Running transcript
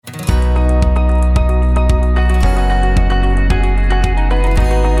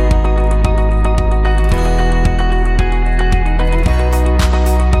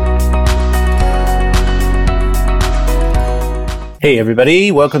Hey,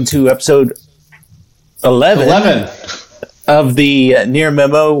 everybody. Welcome to episode 11 of the Near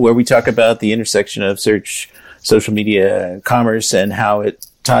Memo, where we talk about the intersection of search, social media, commerce, and how it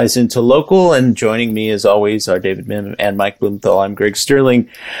ties into local. And joining me, as always, are David Mim and Mike Blumenthal. I'm Greg Sterling.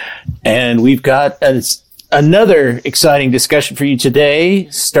 And we've got another exciting discussion for you today,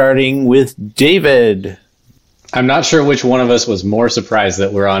 starting with David. I'm not sure which one of us was more surprised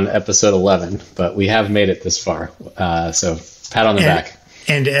that we're on episode 11, but we have made it this far. So pat on the back.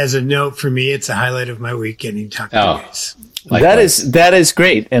 And as a note for me, it's a highlight of my week getting to talk to you guys. That is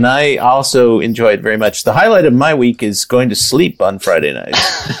great. And I also enjoy it very much. The highlight of my week is going to sleep on Friday night.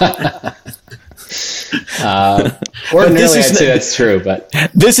 Ordinarily, I'd say that's true, but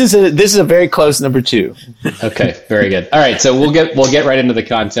this is a very close number 2. Okay, very good. All right, so we'll get right into the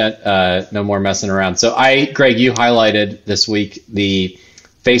content. No more messing around. So Greg, you highlighted this week the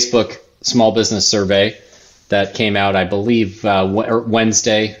Facebook small business survey that came out, I believe,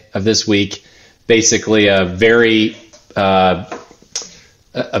 Wednesday of this week. Basically, a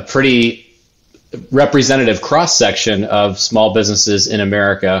pretty representative cross-section of small businesses in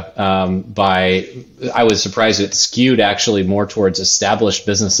America. I was surprised it skewed actually more towards established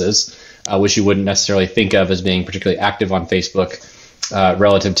businesses, which you wouldn't necessarily think of as being particularly active on Facebook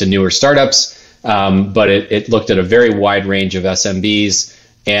relative to newer startups. But it looked at a very wide range of SMBs,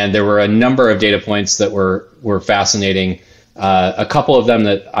 and there were a number of data points that were fascinating. A couple of them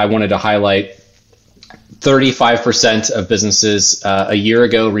that I wanted to highlight. 35% of businesses a year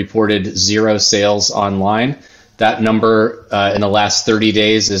ago reported 0 sales online. That number in the last 30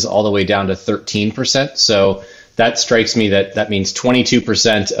 days is all the way down to 13%. So that strikes me that means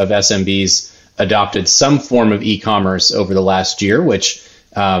 22% of SMBs adopted some form of e-commerce over the last year, which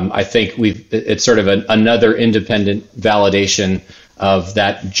I think it's sort of another independent validation of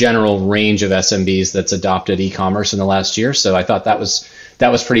that general range of SMBs that's adopted e-commerce in the last year. So I thought that was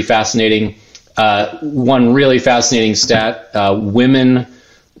pretty fascinating. One really fascinating stat, women-led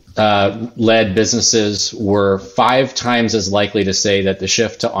businesses were 5 times as likely to say that the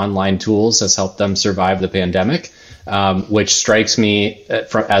shift to online tools has helped them survive the pandemic, which strikes me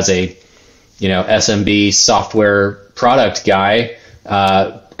as a SMB software product guy.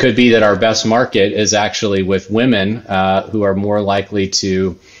 Could be that our best market is actually with women who are more likely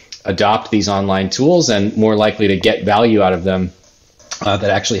to adopt these online tools and more likely to get value out of them that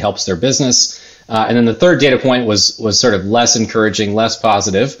actually helps their business. And then the third data point was sort of less encouraging, less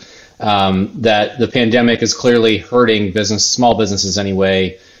positive, that the pandemic is clearly hurting small businesses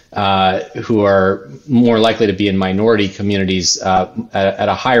anyway, who are more likely to be in minority communities at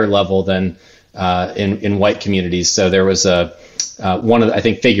a higher level than in white communities. So there was I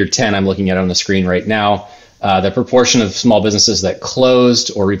think figure 10 I'm looking at on the screen right now, the proportion of small businesses that closed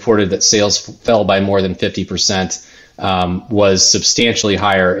or reported that sales fell by more than 50%. Was substantially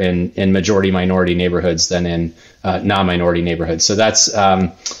higher in majority minority neighborhoods than in non-minority neighborhoods. So that's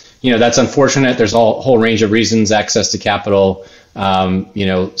that's unfortunate. There's a whole range of reasons: access to capital,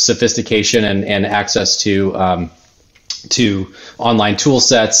 sophistication, and access to online tool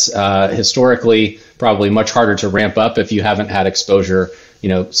sets. Historically, probably much harder to ramp up if you haven't had exposure.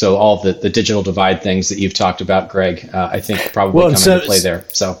 So all the digital divide things that you've talked about, Greg, I think probably come into play there.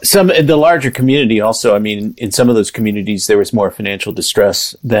 So the larger community also, I mean, in some of those communities, there was more financial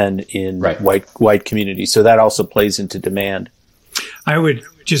distress than in white communities. So that also plays into demand. I would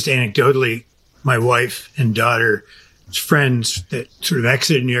just anecdotally, my wife and daughter, friends that sort of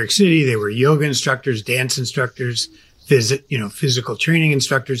exited New York City, they were yoga instructors, dance instructors, physical training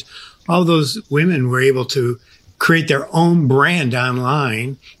instructors. All those women were able to create their own brand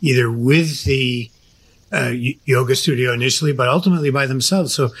online, either with the yoga studio initially, but ultimately by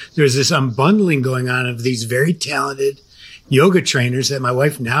themselves. So there's this unbundling going on of these very talented yoga trainers that my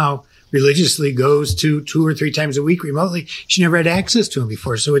wife now religiously goes to 2 or 3 times a week remotely. She never had access to them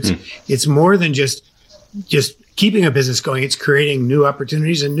before. So it's more than just keeping a business going. It's creating new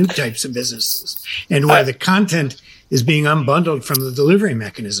opportunities and new types of businesses, and where the content is being unbundled from the delivery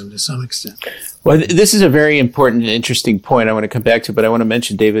mechanism to some extent. Well, this is a very important and interesting point I want to come back to, but I want to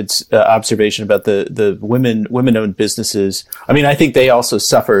mention David's observation about the women-owned businesses. I mean, I think they also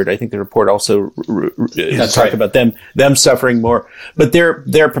suffered. I think the report also talked about them suffering more, but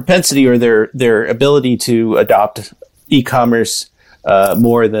their propensity or their ability to adopt e-commerce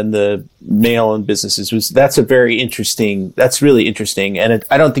more than the male-owned businesses that's really interesting. And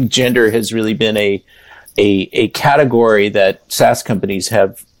I don't think gender has really been a category that SaaS companies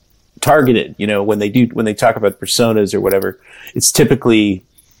have targeted. When they talk about personas or whatever, it's typically,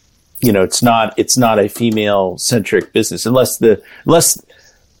 it's not a female centric business unless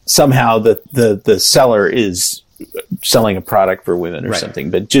somehow the seller is selling a product for women or right. something,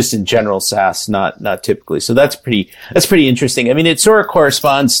 but just in general SaaS, not typically. So that's pretty interesting. I mean, it sort of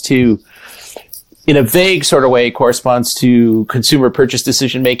corresponds to, in a vague sort of way, corresponds to consumer purchase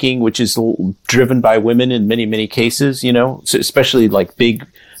decision making, which is driven by women in many, many cases, so especially like big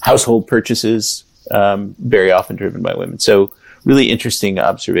household purchases, very often driven by women. So really interesting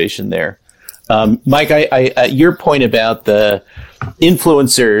observation there. Mike, I your point about the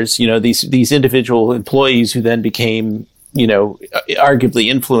influencers, these individual employees who then became, arguably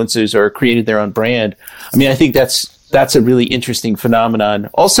influencers or created their own brand. I mean, I think that's a really interesting phenomenon.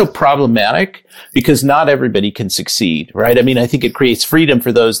 Also problematic because not everybody can succeed, right? I mean, I think it creates freedom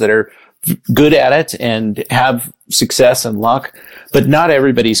for those that are good at it and have success and luck, but not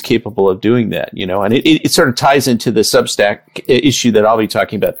everybody's capable of doing that, and it sort of ties into the Substack issue that I'll be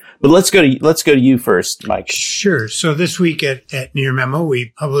talking about. But let's go to you first, Mike. Sure. So this week at Near Memo,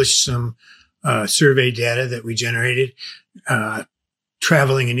 we published some survey data that we generated,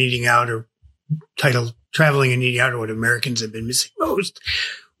 traveling and eating out, or titled Traveling and Eating Out, or What Americans Have Been Missing Most.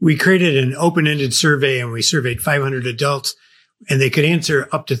 We created an open-ended survey and we surveyed 500 adults, and they could answer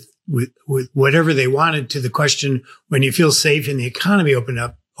up to with whatever they wanted to the question, when you feel safe and the economy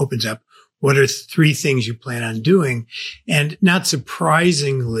opens up, what are 3 things you plan on doing? And not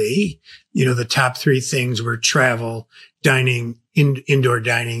surprisingly, the top 3 things were travel, dining, indoor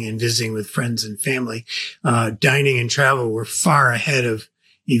dining, and visiting with friends and family. Dining and travel were far ahead of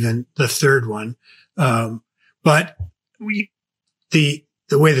even the third one. But the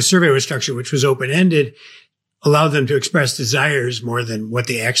way the survey was structured, which was open-ended, allowed them to express desires more than what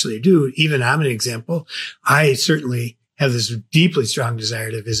they actually do. Even I'm an example. I certainly have this deeply strong desire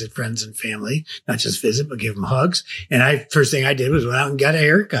to visit friends and family, not just visit, but give them hugs. And first thing I did was went out and got a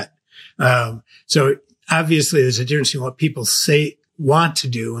haircut. So obviously there's a difference in what people say want to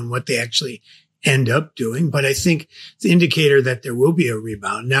do and what they actually end up doing. But I think it's an indicator that there will be a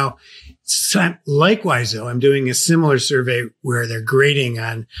rebound. Now, likewise, though, I'm doing a similar survey where they're grading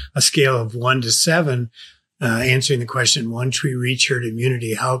on a scale of 1 to 7, answering the question, once we reach herd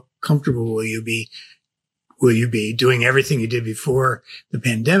immunity, how comfortable will you be doing everything you did before the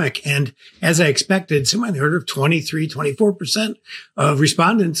pandemic? And as I expected, somewhere in the order of 23, 24% of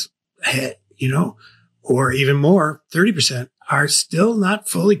respondents had, or even more, 30% are still not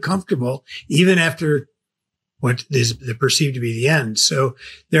fully comfortable, even after what is perceived to be the end. So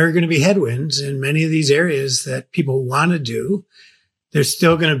there are going to be headwinds in many of these areas that people want to do. There's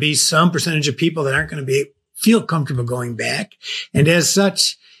still going to be some percentage of people that aren't going to feel comfortable going back. And as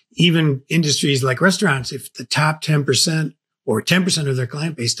such, even industries like restaurants, if the top 10% or 10% of their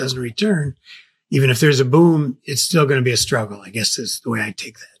client base doesn't return, even if there's a boom, it's still going to be a struggle, I guess is the way I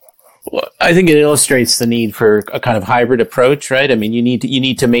take that. Well, I think it illustrates the need for a kind of hybrid approach, right? I mean, you need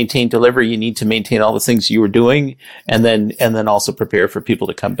to maintain delivery, you need to maintain all the things you were doing, and then also prepare for people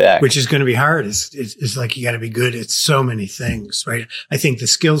to come back. Which is going to be hard. It's like you got to be good at so many things, right? I think the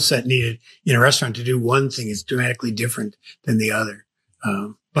skill set needed in a restaurant to do one thing is dramatically different than the other.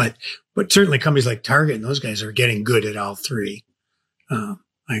 But certainly companies like Target and those guys are getting good at all 3. I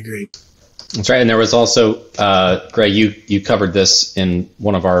agree. That's right. And there was also, Greg, you covered this in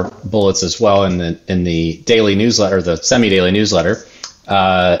one of our bullets as well in the daily newsletter, the semi-daily newsletter,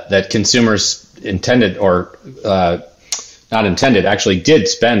 that consumers intended or not intended, actually did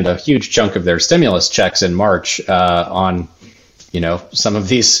spend a huge chunk of their stimulus checks in March on, some of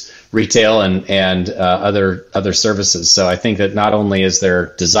these retail and other services. So I think that not only is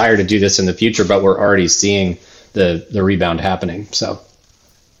there desire to do this in the future, but we're already seeing the rebound happening. So.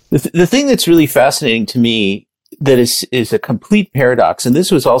 The thing that's really fascinating to me that is a complete paradox, and this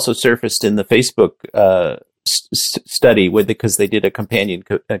was also surfaced in the Facebook study because they did a companion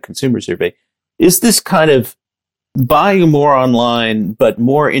consumer survey, is this kind of buying more online but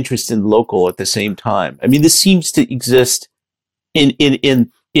more interest in local at the same time. I mean, this seems to exist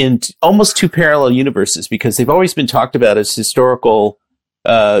in almost 2 parallel universes because they've always been talked about as historical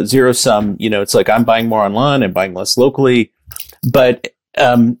zero sum. It's like I'm buying more online, I'm buying less locally, but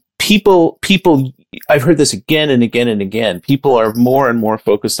people, I've heard this again and again and again. People are more and more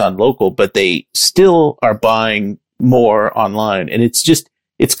focused on local, but they still are buying more online. And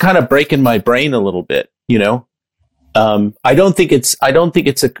it's kind of breaking my brain a little bit, I don't think it's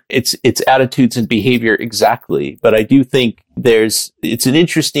attitudes and behavior exactly, but I do think it's an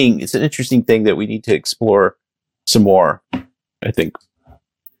interesting thing that we need to explore some more, I think.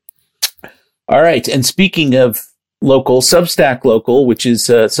 All right. And speaking of local, Substack Local, which is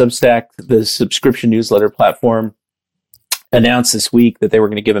Substack, the subscription newsletter platform, announced this week that they were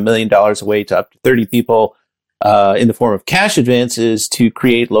going to give $1 million away to up to 30 people in the form of cash advances to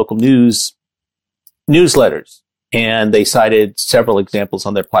create local newsletters. And they cited several examples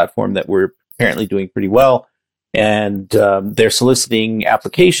on their platform that were apparently doing pretty well. And they're soliciting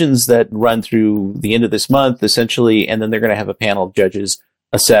applications that run through the end of this month, essentially. And then they're going to have a panel of judges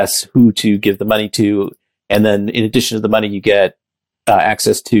assess who to give the money to. And then in addition to the money, you get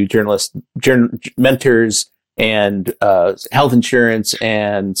access to mentors and health insurance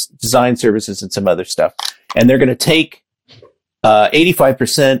and design services and some other stuff. And they're going to take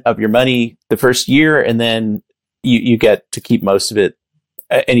 85% of your money the first year, and then you get to keep most of it,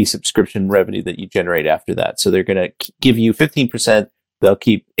 any subscription revenue that you generate after that. So they're going to give you 15%. They'll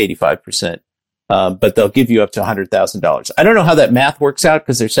keep 85%, but they'll give you up to $100,000. I don't know how that math works out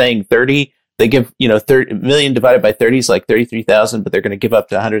because they're saying 30. They give, 30 million divided by 30 is like 33,000, but they're going to give up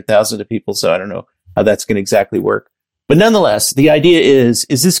to 100,000 to people. So I don't know how that's going to exactly work. But nonetheless, the idea is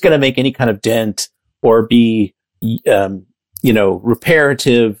this going to make any kind of dent or be,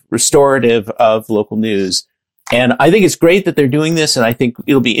 reparative, restorative of local news? And I think it's great that they're doing this, and I think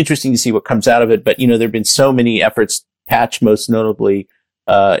it'll be interesting to see what comes out of it. But, there have been so many efforts, Patch most notably,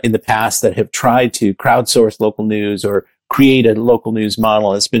 in the past that have tried to crowdsource local news or create a local news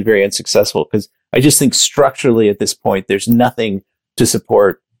model. It's been very unsuccessful because I just think structurally at this point, there's nothing to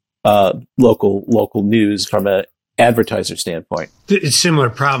support local news from an advertiser standpoint. It's a similar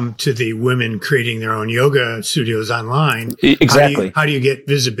problem to the women creating their own yoga studios online. Exactly. How do you get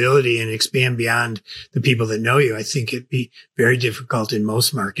visibility and expand beyond the people that know you? I think it'd be very difficult in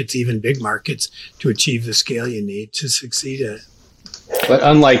most markets, even big markets, to achieve the scale you need to succeed at it. But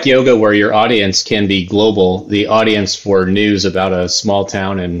unlike yoga, where your audience can be global, the audience for news about a small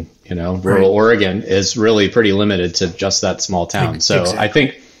town in, rural Oregon is really pretty limited to just that small town. So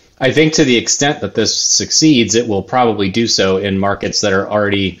exactly. I think to the extent that this succeeds, it will probably do so in markets that are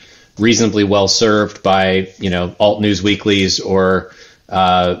already reasonably well served by, alt news weeklies or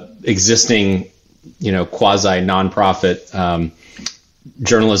existing, quasi nonprofit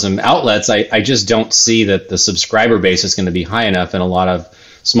journalism outlets. I just don't see that the subscriber base is going to be high enough in a lot of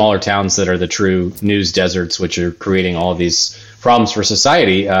smaller towns that are the true news deserts, which are creating all of these problems for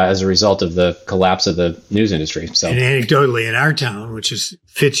society as a result of the collapse of the news industry. So, and anecdotally, in our town, which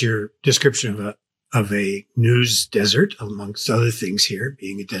fits your description of a news desert, amongst other things here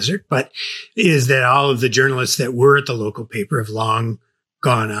being a desert, but is that all of the journalists that were at the local paper have long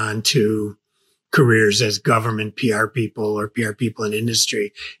gone on to careers as government PR people or PR people in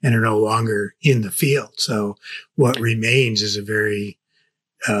industry and are no longer in the field. So what remains is a very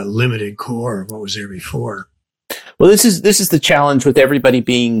limited core of what was there before. Well, this is the challenge with everybody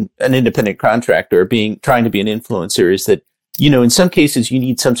being an independent contractor or trying to be an influencer is that, in some cases you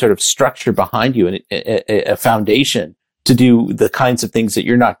need some sort of structure behind you and a foundation to do the kinds of things that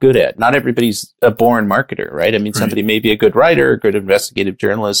you're not good at. Not everybody's a born marketer, right? I mean, somebody may be a good writer, a good investigative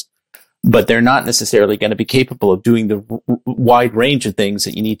journalist, but they're not necessarily going to be capable of doing the wide range of things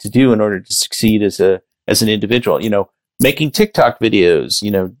that you need to do in order to succeed as an individual. Making TikTok videos,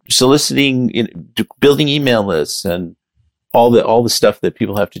 soliciting, building email lists, and all the stuff that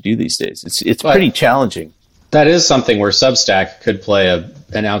people have to do these days. It's pretty challenging. That is something where Substack could play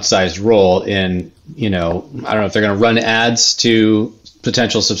an outsized role in. I don't know if they're going to run ads to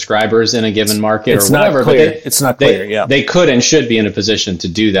potential subscribers in a given market or whatever. It's not clear. Yeah, they could and should be in a position to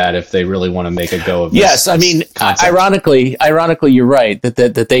do that if they really want to make a go of this. Yes, I mean, ironically, you're right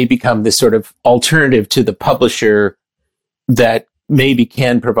that they become this sort of alternative to the publisher that maybe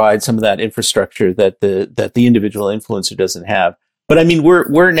can provide some of that infrastructure that the individual influencer doesn't have. But I mean,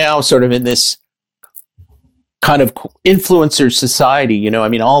 we're now sort of in this kind of influencer society. I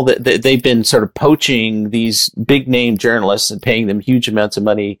mean, they've been sort of poaching these big name journalists and paying them huge amounts of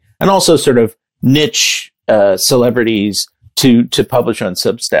money, and also sort of niche celebrities to publish on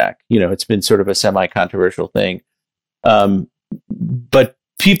Substack. It's been sort of a semi-controversial thing, but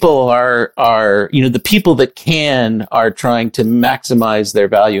people are the people that are trying to maximize their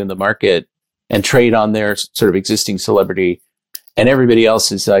value in the market and trade on their sort of existing celebrity, and everybody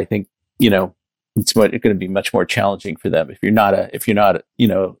else is, I think, it's going to be much more challenging for them if you're not a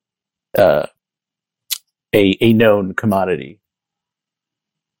known commodity.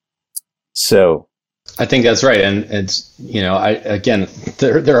 So I think that's right, and it's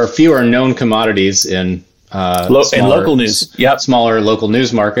there are fewer known commodities in local news. Yep. Smaller local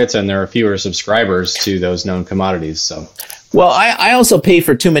news markets, and there are fewer subscribers to those known commodities. So, well, I also pay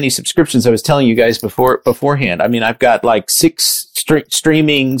for too many subscriptions. I was telling you guys beforehand. I mean, I've got like 6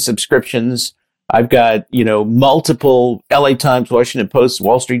 streaming subscriptions. I've got, multiple LA Times, Washington Post,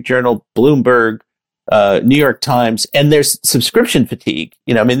 Wall Street Journal, Bloomberg, New York Times, and there's subscription fatigue.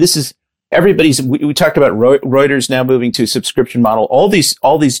 This is we talked about Reuters now moving to a subscription model. All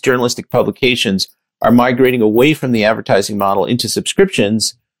these journalistic publications are migrating away from the advertising model into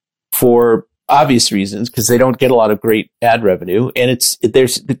subscriptions for obvious reasons, because they don't get a lot of great ad revenue. And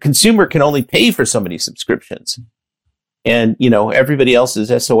the consumer can only pay for so many subscriptions. And, everybody else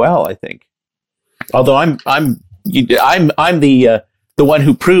is SOL, I think. Although I'm the one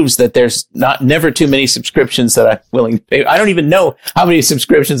who proves that there's never too many subscriptions that I'm willing to pay. I don't even know how many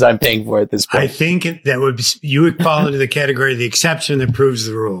subscriptions I'm paying for at this point. I think you would fall into the category of the exception that proves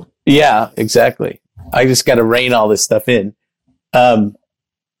the rule. Yeah, exactly. I just got to rein all this stuff in.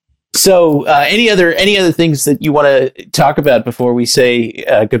 So, any other things that you want to talk about before we say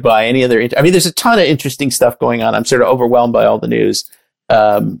goodbye? There's a ton of interesting stuff going on. I'm sort of overwhelmed by all the news.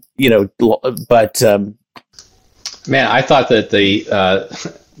 Man, I thought that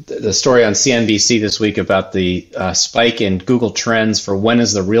the story on CNBC this week about the spike in Google Trends for when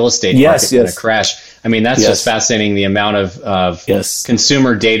is the real estate market going to crash. I mean, that's just fascinating, the amount of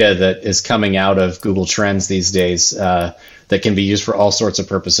consumer data that is coming out of Google Trends these days that can be used for all sorts of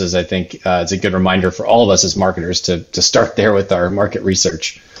purposes. I think it's a good reminder for all of us as marketers to start there with our market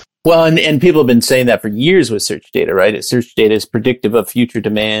research. Well, and people have been saying that for years with search data, right? Search data is predictive of future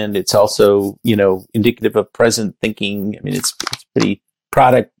demand. It's also, indicative of present thinking. I mean, it's pretty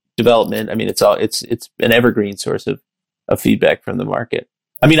product development. I mean, it's an evergreen source of feedback from the market.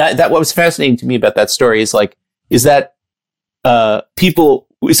 I mean, what was fascinating to me about that story is that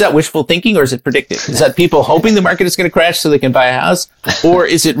wishful thinking, or is it predictive? Is that people hoping the market is going to crash so they can buy a house? Or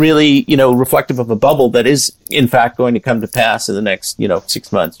is it really, reflective of a bubble that is in fact going to come to pass in the next,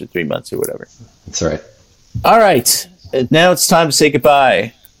 6 months or 3 months or whatever? That's right. All right. Now it's time to say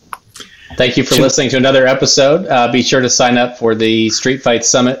goodbye. Thank you for listening to another episode. Be sure to sign up for the Street Fight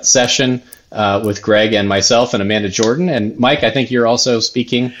Summit session with Greg and myself and Amanda Jordan. And Mike, I think you're also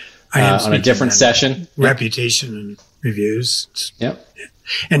speaking on a different session. Reputation and reviews. Yep.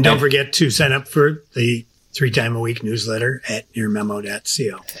 And don't forget to sign up for the 3-time-a-week newsletter at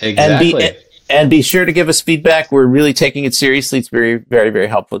nearmemo.co. Exactly. And be sure to give us feedback. We're really taking it seriously. It's very, very, very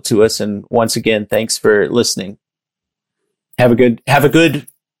helpful to us. And once again, thanks for listening. Have a good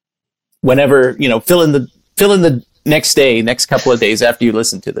whenever, fill in the next couple of days after you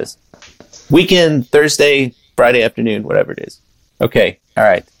listen to this. Weekend, Thursday, Friday afternoon, whatever it is. Okay. All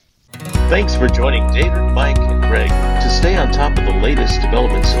right. Thanks for joining David, Mike, and Greg. To stay on top of the latest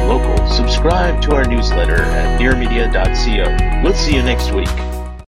developments in local, subscribe to our newsletter at nearmedia.co. We'll see you next week.